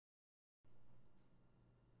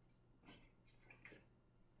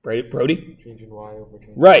Right, Brody? Change in y over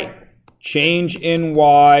change Right. in x. Change in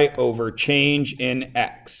y over change in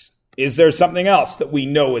x. Is there something else that we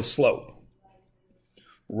know is slope?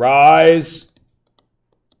 Rise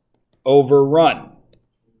over run.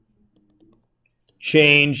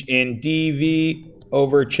 Change in dv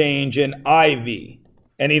over change in iv.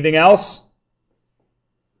 Anything else?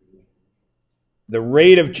 The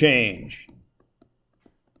rate of change.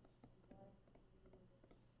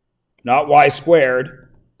 Not y squared.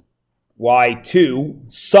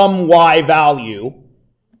 y2, some y value,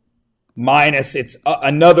 minus its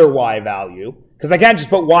another y value. Because I can't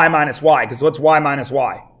just put y minus y, because what's y minus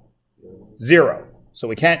y? 0. So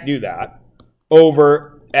we can't do that.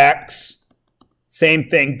 Over x, same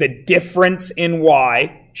thing. The difference in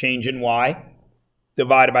y, change in y,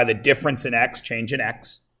 divided by the difference in x, change in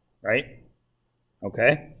x. Right?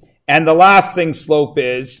 Okay? And the last thing slope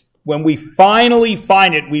is, when we finally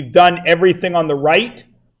find it, we've done everything on the right.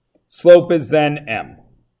 Slope is then m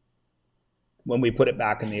when we put it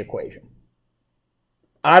back in the equation.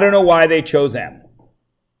 I don't know why they chose m.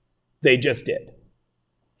 They just did.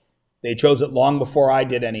 They chose it long before I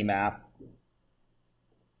did any math.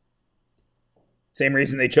 Same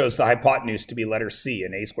reason they chose the hypotenuse to be letter C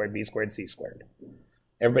and a squared, b squared, c squared.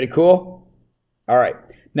 Everybody cool? All right.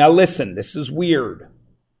 Now listen, this is weird.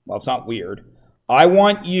 Well, it's not weird. I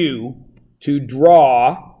want you to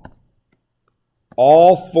draw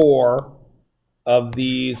all 4 of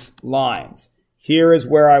these lines. Here is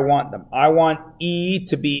where I want them. I want E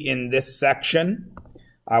to be in this section.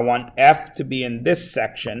 I want F to be in this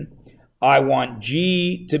section. I want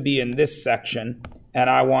G to be in this section. And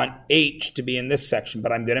I want H to be in this section.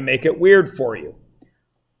 But I'm going to make it weird for you.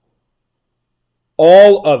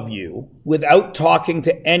 All of you, without talking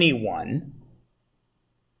to anyone,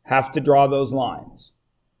 have to draw those lines.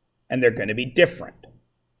 And they're going to be different.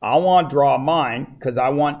 I want to draw mine because I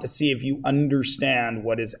want to see if you understand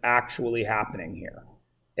what is actually happening here.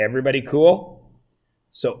 Everybody cool?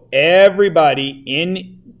 So everybody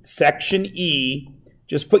in section E,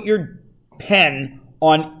 just put your pen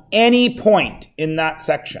on any point in that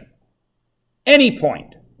section. Any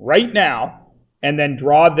point right now, and then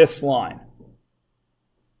draw this line.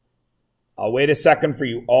 I'll wait a second for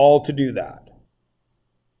you all to do that.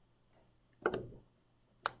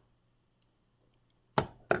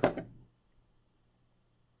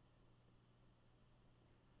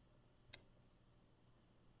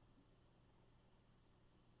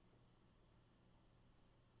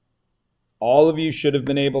 All of you should have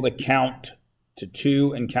been able to count to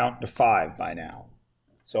 2 and count to 5 by now.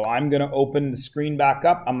 So I'm going to open the screen back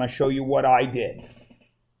up. I'm going to show you what I did.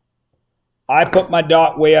 I put my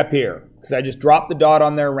dot way up here because I just dropped the dot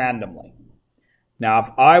on there randomly. Now, if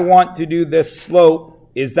I want to do this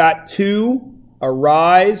slope, is that 2 a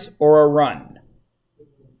rise or a run?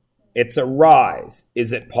 It's a rise.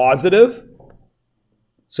 Is it positive?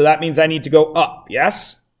 So that means I need to go up,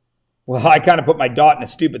 yes? Well, I kind of put my dot in a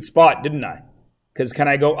stupid spot, didn't I? Because can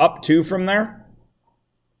I go up 2 from there?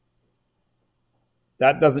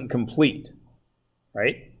 That doesn't complete,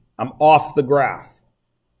 right? I'm off the graph.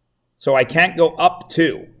 So I can't go up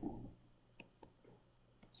 2.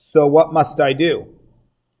 So what must I do?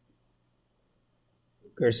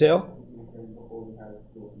 Garcelle?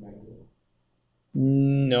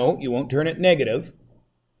 No, you won't turn it negative.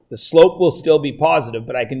 The slope will still be positive,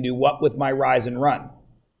 but I can do what with my rise and run?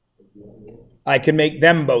 I can make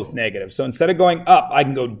them both negative. So instead of going up, I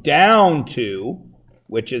can go down 2,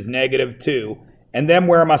 which is negative 2. And then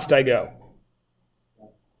where must I go?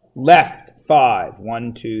 Left 5.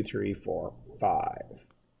 1, 2, 3, 4, 5.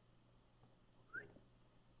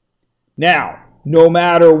 Now, no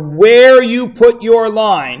matter where you put your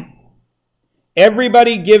line,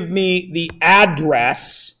 everybody give me the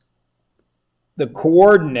address, the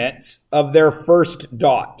coordinates of their first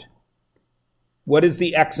dot. What is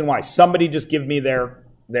the X and Y? Somebody just give me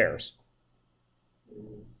theirs.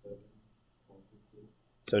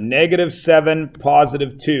 So -7,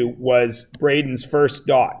 +2 was Braden's first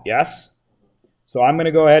dot, yes? So I'm going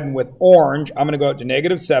to go ahead and with orange, I'm going to go up to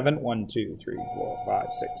 -7. 1, 2, 3, 4, 5,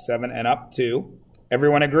 6, 7, and up 2.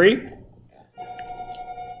 Everyone agree?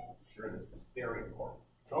 Sure, this is very important.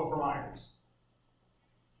 Go for Myers.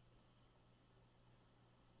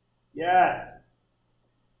 Yes.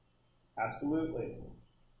 Absolutely.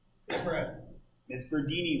 Miss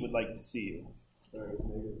Berdini would like to see you.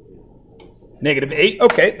 -8.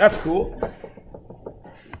 Okay, that's cool.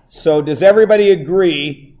 So does everybody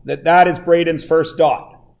agree that that is Braden's first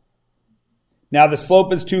dot? Now the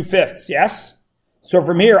slope is 2/5, yes? So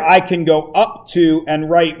from here I can go up 2 and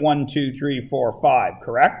right 1, 2, 3, 4, 5,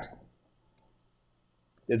 correct?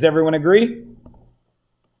 Does everyone agree?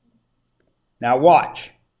 Now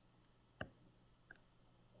watch.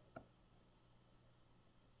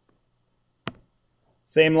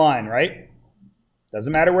 Same line, right?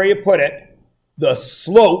 Doesn't matter where you put it. The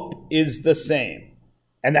slope is the same.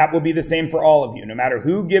 And that will be the same for all of you. No matter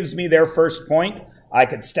who gives me their first point, I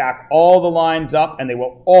could stack all the lines up and they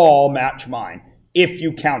will all match mine if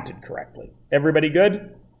you counted correctly. Everybody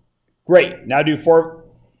good? Great. Now do for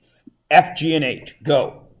F, G, and H.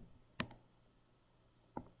 Go.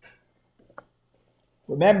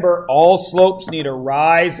 Remember, all slopes need a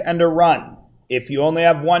rise and a run. If you only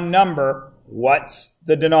have one number, what's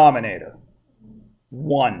the denominator?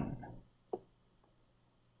 1.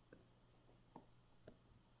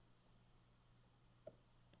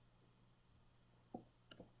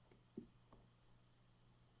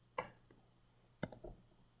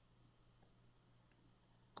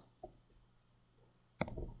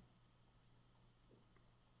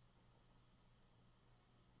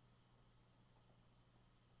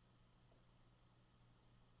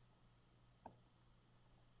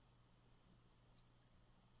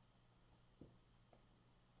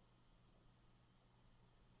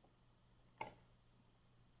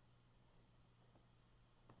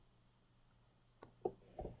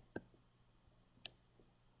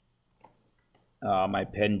 My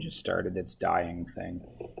pen just started its dying thing.